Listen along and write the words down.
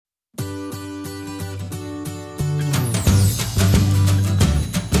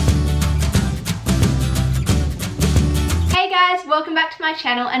welcome back to my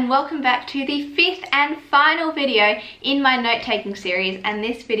channel and welcome back to the fifth and final video in my note-taking series, and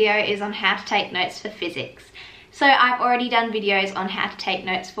this video is on how to take notes for physics. So I've already done videos on how to take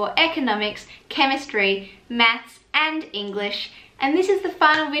notes for economics, chemistry, maths and English, and this is the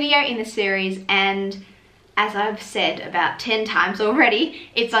final video in the series, and as I've said about 10 times already,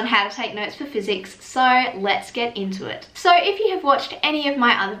 it's on how to take notes for physics, so let's get into it. So if you have watched any of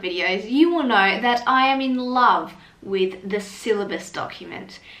my other videos, you will know that I am in love with the syllabus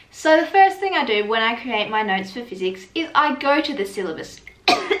document. So the first thing I do when I create my notes for physics is I go to the syllabus.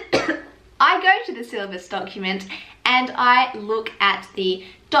 I go to the syllabus document and I look at the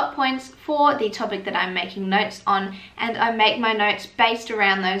dot points for the topic that I'm making notes on, and I make my notes based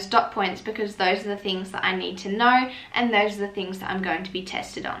around those dot points because those are the things that I need to know and those are the things that I'm going to be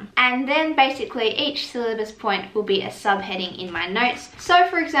tested on. And then basically each syllabus point will be a subheading in my notes. So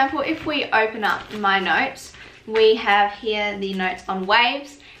for example, if we open up my notes, we have here the notes on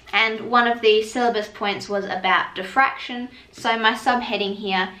waves, and one of the syllabus points was about diffraction, so my subheading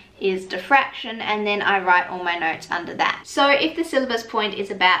here is diffraction, and then I write all my notes under that. So if the syllabus point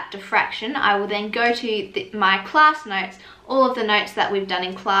is about diffraction, I will then go to my class notes. All of the notes that we've done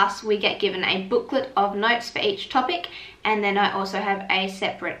in class, we get given a booklet of notes for each topic, and then I also have a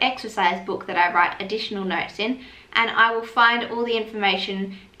separate exercise book that I write additional notes in, and I will find all the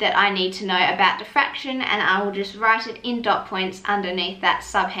information that I need to know about diffraction and I will just write it in dot points underneath that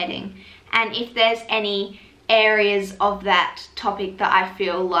subheading. And if there's any areas of that topic that I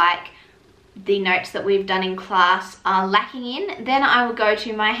feel like the notes that we've done in class are lacking in, then I will go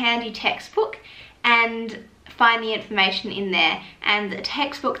to my handy textbook and find the information in there. And the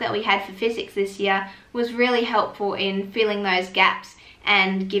textbook that we had for physics this year was really helpful in filling those gaps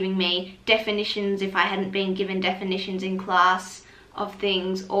and giving me definitions if I hadn't been given definitions in class of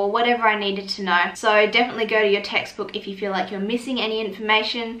things or whatever I needed to know. So definitely go to your textbook if you feel like you're missing any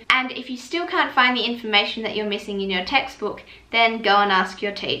information, and if you still can't find the information that you're missing in your textbook, then go and ask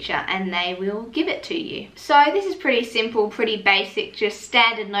your teacher and they will give it to you. So this is pretty simple, pretty basic, just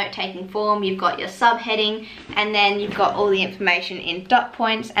standard note-taking form. You've got your subheading and then you've got all the information in dot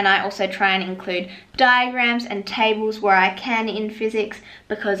points, and I also try and include diagrams and tables where I can in physics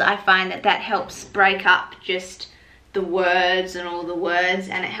because I find that that helps break up just the words and all the words,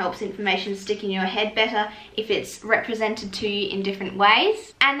 and it helps information stick in your head better if it's represented to you in different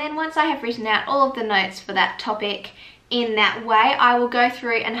ways. And then once I have written out all of the notes for that topic in that way, I will go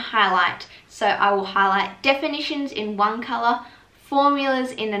through and highlight. So I will highlight definitions in one colour,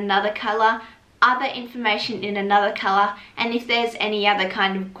 formulas in another colour, other information in another colour, and if there's any other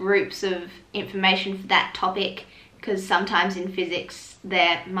kind of groups of information for that topic, because sometimes in physics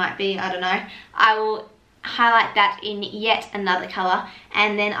there might be, I don't know, I will highlight that in yet another colour,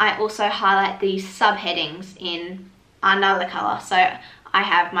 and then I also highlight the subheadings in another colour. So I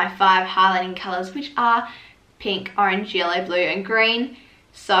have my 5 highlighting colours, which are pink, orange, yellow, blue and green.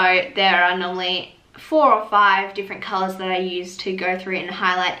 So there are normally 4 or 5 different colours that I use to go through and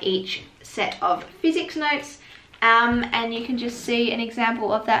highlight each set of physics notes, and you can just see an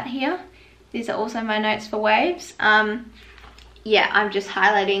example of that here. These are also my notes for waves. Yeah, I'm just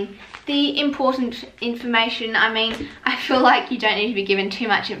highlighting the important information. I mean, I feel like you don't need to be given too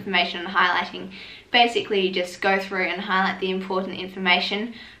much information on highlighting. Basically, you just go through and highlight the important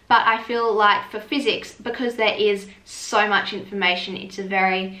information. But I feel like for physics, because there is so much information, it's a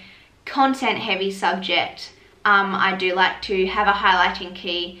very content-heavy subject. I do like to have a highlighting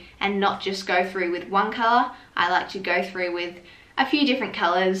key and not just go through with one colour. I like to go through with a few different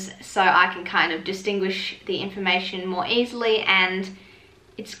colours so I can kind of distinguish the information more easily, and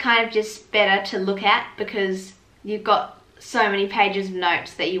it's kind of just better to look at because you've got so many pages of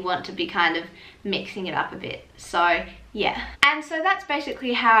notes that you want to be kind of mixing it up a bit. So yeah, and so that's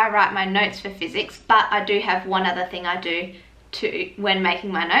basically how I write my notes for physics, but I do have one other thing I do when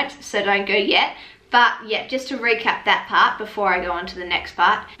making my notes, so don't go yet. But yeah, just to recap that part before I go on to the next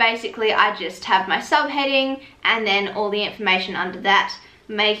part, basically I just have my subheading and then all the information under that,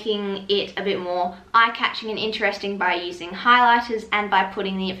 making it a bit more eye-catching and interesting by using highlighters and by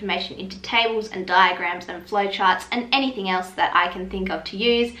putting the information into tables and diagrams and flowcharts and anything else that I can think of to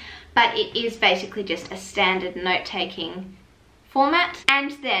use. But it is basically just a standard note-taking format.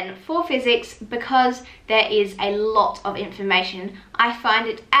 And then for physics, because there is a lot of information, I find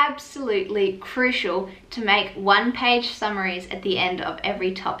it absolutely crucial to make one-page summaries at the end of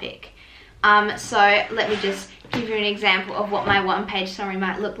every topic. So let me just give you an example of what my one-page summary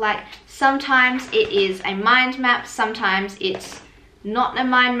might look like. Sometimes it is a mind map, sometimes it's not a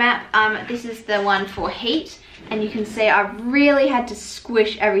mind map. This is the one for heat, and you can see I've really had to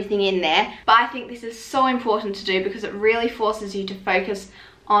squish everything in there, but I think this is so important to do because it really forces you to focus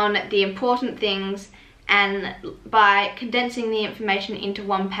on the important things, and by condensing the information into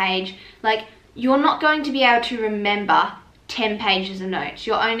one page, like, you're not going to be able to remember 10 pages of notes.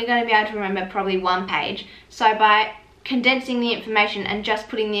 You're only going to be able to remember probably one page. So by condensing the information and just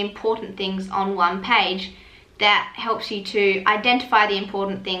putting the important things on one page, that helps you to identify the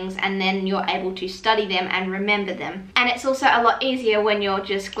important things, and then you're able to study them and remember them. And it's also a lot easier when you're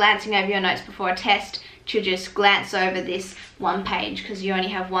just glancing over your notes before a test to just glance over this one page, because you only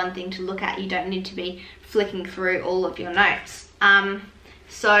have one thing to look at. You don't need to be flicking through all of your notes.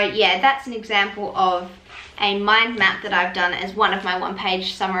 So yeah, that's an example of a mind map that I've done as one of my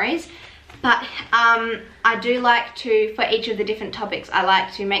one-page summaries. But I do like to, for each of the different topics, I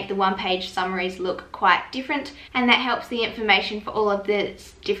like to make the one-page summaries look quite different, and that helps the information for all of the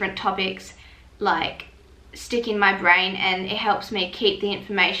different topics like stick in my brain, and it helps me keep the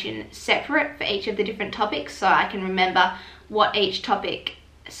information separate for each of the different topics, so I can remember what each topic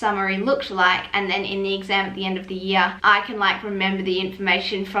summary looked like, and then in the exam at the end of the year I can like remember the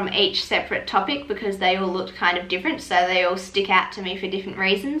information from each separate topic because they all looked kind of different, so they all stick out to me for different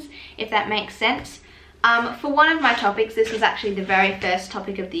reasons, if that makes sense. For one of my topics, this was actually the very first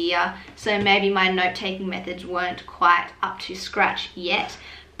topic of the year, so maybe my note-taking methods weren't quite up to scratch yet,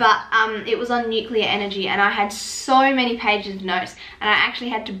 but it was on nuclear energy, and I had so many pages of notes, and I actually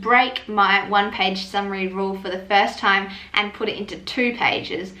had to break my one-page summary rule for the first time and put it into 2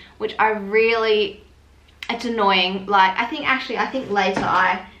 pages, which it's annoying. Like, I think later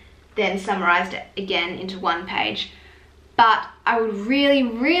I then summarized it again into 1 page. But I would really,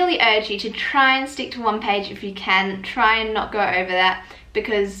 really urge you to try and stick to 1 page if you can. Try and not go over that,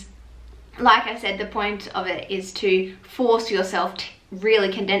 because like I said, the point of it is to force yourself to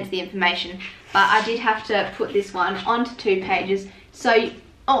really condense the information. But I did have to put this one onto 2 pages. So,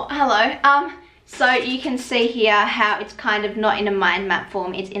 oh, hello. So you can see here how it's kind of not in a mind map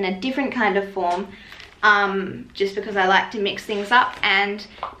form. It's in a different kind of form, just because I like to mix things up, and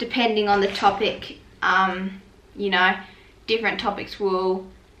depending on the topic, you know, different topics will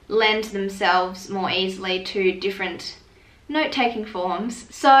lend themselves more easily to different note-taking forms.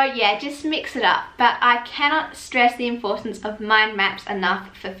 So yeah, just mix it up. But I cannot stress the importance of mind maps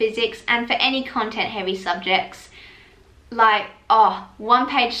enough for physics and for any content-heavy subjects. Like, oh,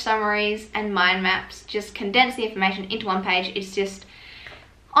 1-page summaries and mind maps, just condense the information into 1 page. It's just,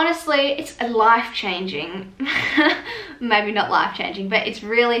 honestly, it's life-changing. Maybe not life-changing, but it's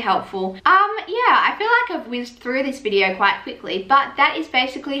really helpful. Yeah, I feel like I've whizzed through this video quite quickly, but that is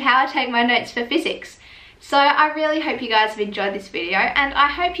basically how I take my notes for physics. So I really hope you guys have enjoyed this video, and I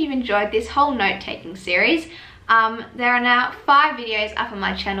hope you've enjoyed this whole note-taking series. There are now 5 videos up on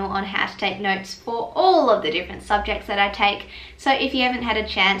my channel on how to take notes for all of the different subjects that I take. So if you haven't had a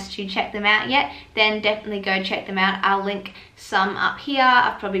chance to check them out yet, then definitely go check them out. I'll link some up here.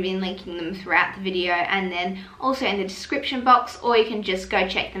 I've probably been linking them throughout the video, and then also in the description box, or you can just go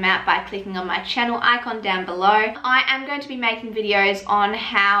check them out by clicking on my channel icon down below. I am going to be making videos on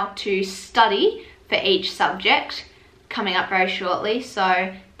how to study for each subject coming up very shortly,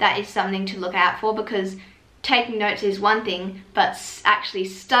 so that is something to look out for, because taking notes is one thing, but actually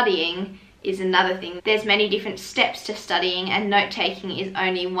studying is another thing. There's many different steps to studying, and note-taking is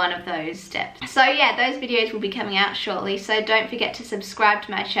only one of those steps. So yeah, those videos will be coming out shortly, so don't forget to subscribe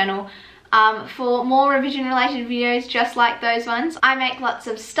to my channel for more revision related videos just like those ones. I make lots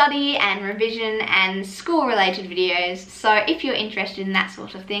of study and revision and school related videos, so if you're interested in that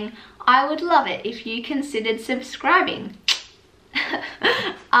sort of thing, I would love it if you considered subscribing.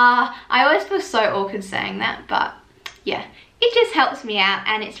 I always feel so awkward saying that, but yeah, it just helps me out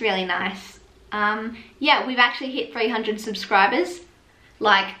and it's really nice. Yeah, we've actually hit 300 subscribers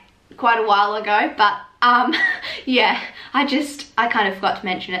like quite a while ago, but yeah, I kind of forgot to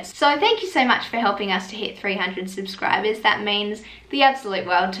mention it. So thank you so much for helping us to hit 300 subscribers. That means the absolute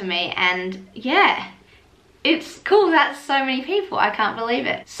world to me, and yeah, it's cool. That's so many people. I can't believe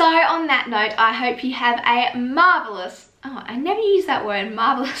it. So on that note, I hope you have a marvelous, oh, I never use that word,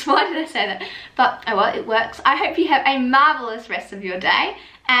 marvelous. Why did I say that? But oh well, it works. I hope you have a marvelous rest of your day,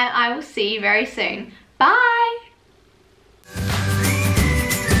 and I will see you very soon. Bye.